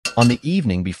On the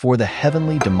evening before the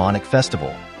heavenly demonic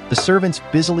festival, the servants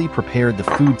busily prepared the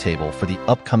food table for the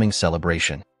upcoming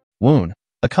celebration. Woon,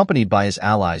 accompanied by his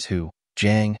allies Hu,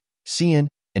 Jang, Xian,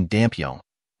 and Dampyong,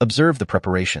 observed the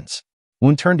preparations.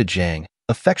 Woon turned to Jang,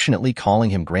 affectionately calling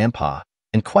him Grandpa,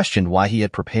 and questioned why he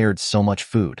had prepared so much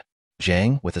food.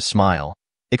 Jang, with a smile,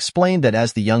 explained that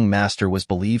as the young master was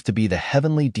believed to be the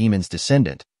heavenly demon's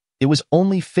descendant, it was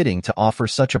only fitting to offer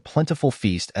such a plentiful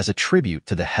feast as a tribute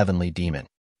to the heavenly demon.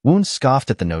 Woon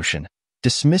scoffed at the notion,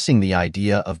 dismissing the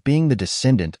idea of being the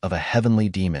descendant of a heavenly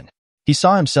demon. He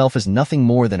saw himself as nothing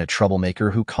more than a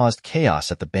troublemaker who caused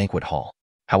chaos at the banquet hall.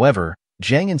 However,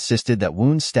 Jang insisted that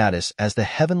Woon's status as the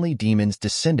heavenly demon's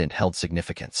descendant held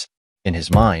significance. In his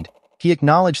mind, he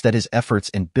acknowledged that his efforts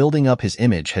in building up his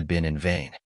image had been in vain.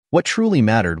 What truly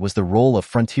mattered was the role of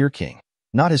Frontier King,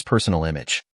 not his personal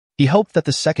image. He hoped that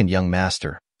the second young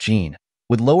master, Jin,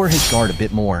 would lower his guard a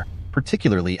bit more,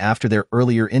 particularly after their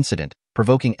earlier incident,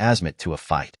 provoking Asmit to a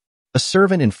fight. A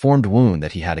servant informed Woon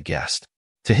that he had a guest.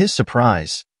 To his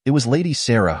surprise, it was Lady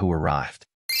Sarah who arrived.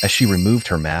 As she removed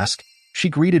her mask, she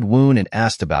greeted Woon and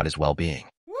asked about his well-being.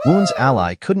 Woon's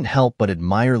ally couldn't help but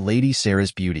admire Lady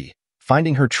Sarah's beauty,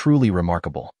 finding her truly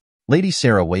remarkable. Lady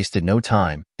Sarah wasted no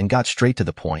time and got straight to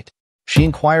the point. She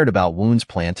inquired about Woon's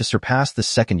plan to surpass the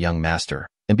second young master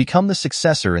and become the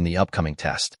successor in the upcoming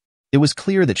test. It was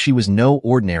clear that she was no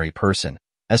ordinary person,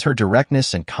 as her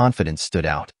directness and confidence stood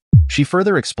out. She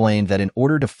further explained that in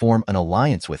order to form an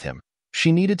alliance with him,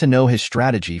 she needed to know his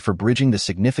strategy for bridging the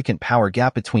significant power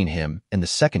gap between him and the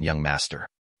second young master.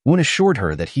 Woon assured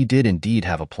her that he did indeed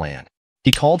have a plan.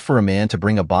 He called for a man to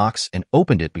bring a box and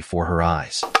opened it before her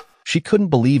eyes. She couldn't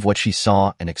believe what she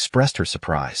saw and expressed her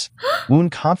surprise. Woon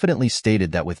confidently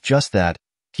stated that with just that,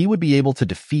 he would be able to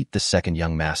defeat the second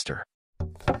young master.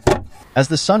 As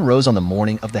the sun rose on the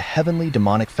morning of the heavenly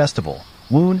demonic festival,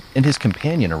 Woon and his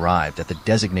companion arrived at the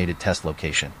designated test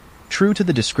location. True to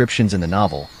the descriptions in the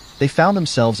novel, they found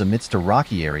themselves amidst a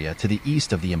rocky area to the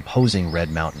east of the imposing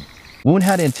Red Mountain. Woon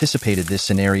had anticipated this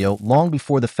scenario long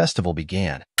before the festival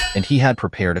began, and he had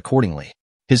prepared accordingly.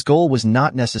 His goal was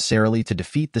not necessarily to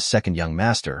defeat the second young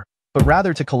master, but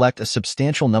rather to collect a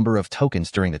substantial number of tokens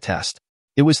during the test.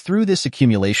 It was through this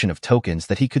accumulation of tokens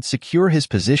that he could secure his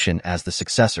position as the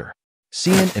successor.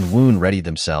 Xian and Woon readied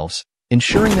themselves,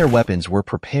 ensuring their weapons were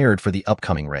prepared for the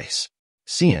upcoming race.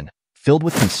 Xian, filled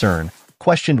with concern,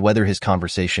 questioned whether his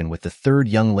conversation with the third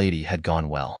young lady had gone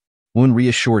well. Woon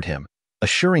reassured him,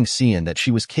 assuring Xian that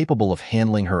she was capable of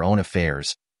handling her own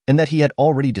affairs and that he had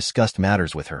already discussed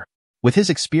matters with her. With his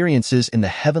experiences in the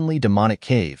heavenly demonic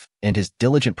cave and his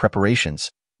diligent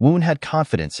preparations, Woon had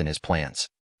confidence in his plans.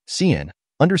 Xian,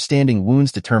 understanding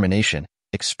Woon's determination,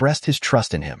 expressed his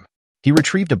trust in him. He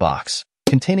retrieved a box,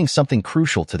 containing something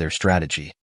crucial to their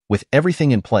strategy. With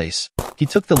everything in place, he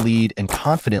took the lead and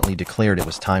confidently declared it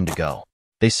was time to go.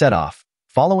 They set off,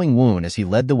 following Woon as he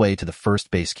led the way to the first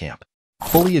base camp.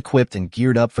 Fully equipped and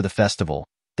geared up for the festival,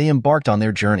 they embarked on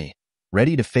their journey,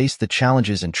 ready to face the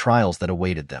challenges and trials that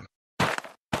awaited them.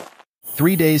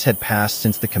 3 days had passed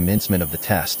since the commencement of the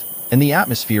test, and the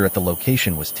atmosphere at the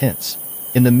location was tense.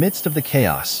 In the midst of the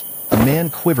chaos, a man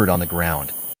quivered on the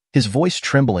ground, his voice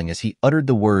trembling as he uttered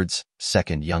the words,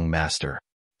 "Second young master."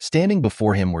 Standing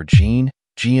before him were Jin,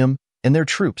 Jiam, and their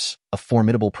troops, a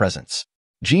formidable presence.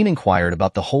 Jin inquired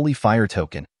about the holy fire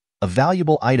token, a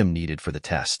valuable item needed for the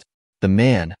test. The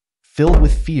man, filled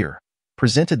with fear,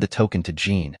 presented the token to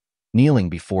Jin, kneeling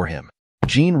before him.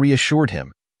 Jin reassured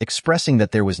him, expressing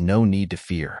that there was no need to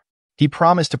fear. He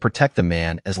promised to protect the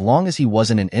man as long as he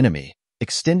wasn't an enemy,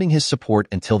 extending his support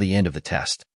until the end of the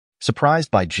test.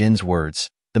 Surprised by Jin's words,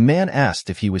 the man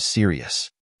asked if he was serious.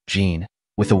 Jin,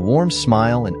 with a warm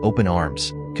smile and open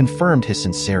arms, confirmed his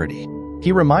sincerity.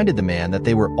 He reminded the man that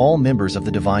they were all members of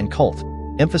the divine cult,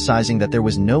 emphasizing that there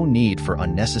was no need for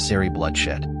unnecessary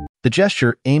bloodshed. The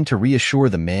gesture aimed to reassure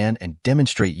the man and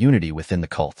demonstrate unity within the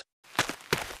cult.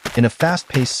 In a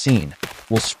fast-paced scene,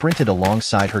 Will sprinted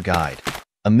alongside her guide,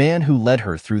 a man who led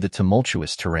her through the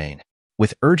tumultuous terrain.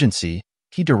 With urgency,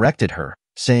 he directed her,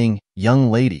 saying,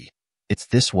 "Young lady, it's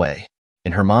this way."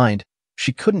 In her mind,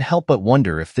 she couldn't help but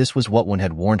wonder if this was what Woon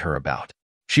had warned her about.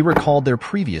 She recalled their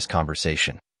previous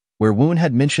conversation, where Woon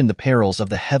had mentioned the perils of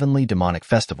the heavenly demonic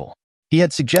festival. He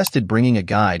had suggested bringing a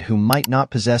guide who might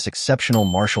not possess exceptional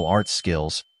martial arts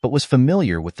skills, but was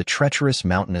familiar with the treacherous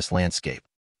mountainous landscape.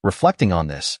 Reflecting on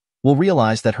this, Will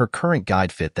realized that her current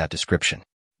guide fit that description.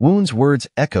 Woon's words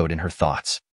echoed in her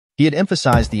thoughts. He had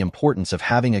emphasized the importance of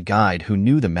having a guide who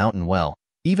knew the mountain well,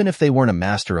 even if they weren't a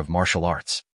master of martial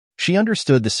arts. She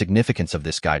understood the significance of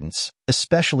this guidance,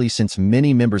 especially since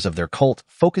many members of their cult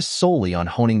focused solely on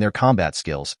honing their combat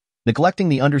skills, neglecting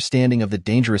the understanding of the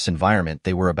dangerous environment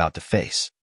they were about to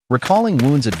face. Recalling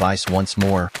Woon's advice once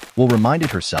more, Wu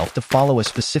reminded herself to follow a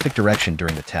specific direction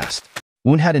during the test.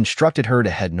 Woon had instructed her to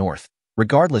head north,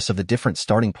 regardless of the different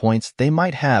starting points they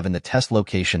might have in the test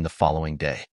location the following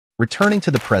day. Returning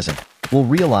to the present, Wu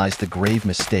realized the grave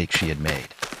mistake she had made.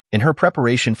 In her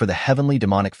preparation for the Heavenly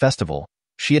Demonic Festival,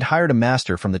 she had hired a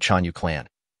master from the Chanyu clan,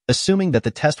 assuming that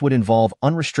the test would involve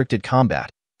unrestricted combat,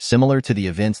 similar to the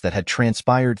events that had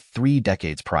transpired 3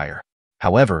 decades prior.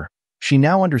 However, she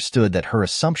now understood that her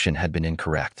assumption had been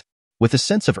incorrect. With a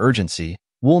sense of urgency,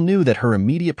 Wu knew that her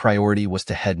immediate priority was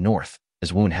to head north,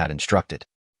 as Woon had instructed.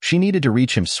 She needed to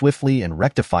reach him swiftly and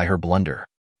rectify her blunder.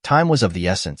 Time was of the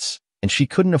essence, and she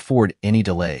couldn't afford any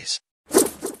delays.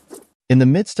 In the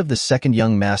midst of the second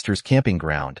young master's camping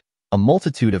ground, a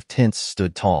multitude of tents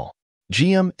stood tall.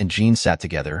 Jiam and Jin sat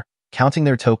together, counting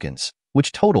their tokens,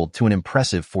 which totaled to an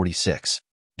impressive 46.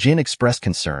 Jin expressed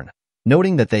concern,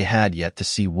 noting that they had yet to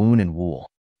see Woon and Wu.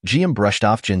 Jiam brushed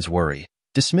off Jin's worry,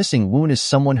 dismissing Woon as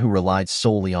someone who relied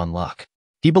solely on luck.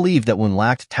 He believed that Woon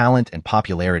lacked talent and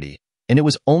popularity, and it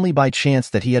was only by chance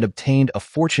that he had obtained a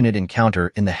fortunate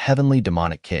encounter in the Heavenly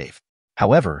Demonic Cave.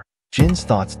 However, Jin's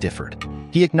thoughts differed.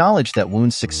 He acknowledged that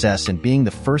Woon's success in being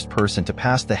the first person to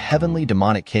pass the Heavenly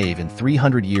Demonic Cave in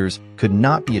 300 years could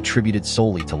not be attributed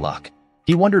solely to luck.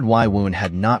 He wondered why Woon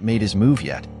had not made his move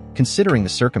yet, considering the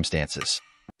circumstances.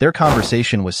 Their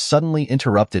conversation was suddenly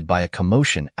interrupted by a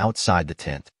commotion outside the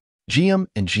tent. Jiam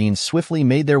and Jin swiftly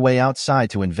made their way outside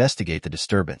to investigate the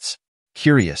disturbance.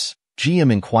 Curious,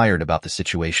 Jiam inquired about the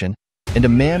situation, and a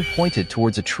man pointed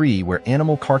towards a tree where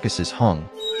animal carcasses hung,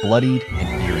 bloodied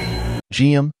and eerie.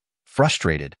 Jiam,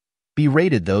 frustrated,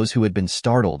 berated those who had been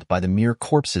startled by the mere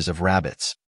corpses of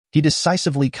rabbits. He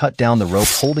decisively cut down the rope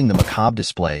holding the macabre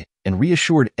display and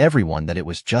reassured everyone that it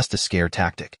was just a scare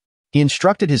tactic. He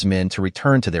instructed his men to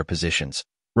return to their positions,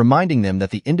 reminding them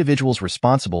that the individuals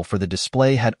responsible for the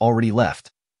display had already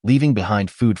left, leaving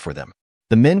behind food for them.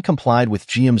 The men complied with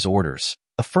Jiam's orders,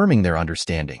 affirming their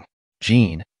understanding.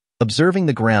 Jin, observing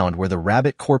the ground where the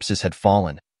rabbit corpses had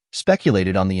fallen,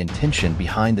 speculated on the intention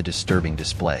behind the disturbing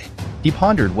display. He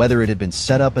pondered whether it had been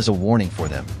set up as a warning for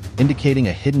them, indicating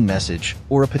a hidden message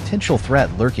or a potential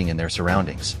threat lurking in their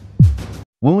surroundings.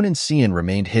 Woon and Xian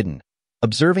remained hidden,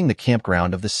 observing the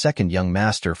campground of the second young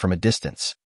master from a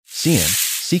distance. Xian,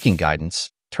 seeking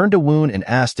guidance, turned to Woon and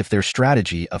asked if their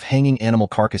strategy of hanging animal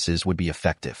carcasses would be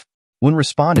effective. Woon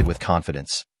responded with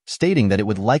confidence, stating that it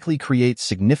would likely create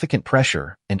significant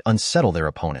pressure and unsettle their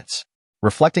opponents.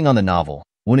 Reflecting on the novel,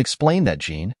 Woon explained that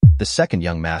Jin, the second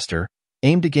young master,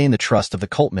 aimed to gain the trust of the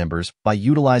cult members by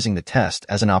utilizing the test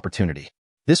as an opportunity.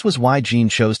 This was why Jin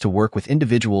chose to work with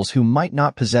individuals who might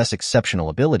not possess exceptional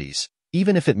abilities,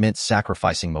 even if it meant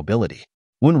sacrificing mobility.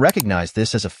 Woon recognized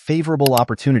this as a favorable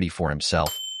opportunity for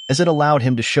himself, as it allowed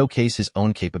him to showcase his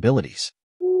own capabilities.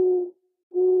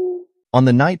 On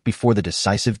the night before the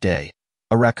decisive day,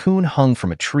 a raccoon hung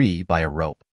from a tree by a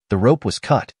rope. The rope was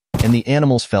cut, and the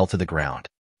animals fell to the ground.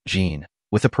 Jin,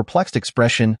 with a perplexed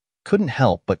expression, couldn't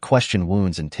help but question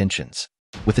Woon's intentions.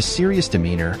 With a serious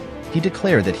demeanor, he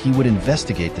declared that he would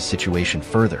investigate the situation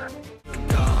further.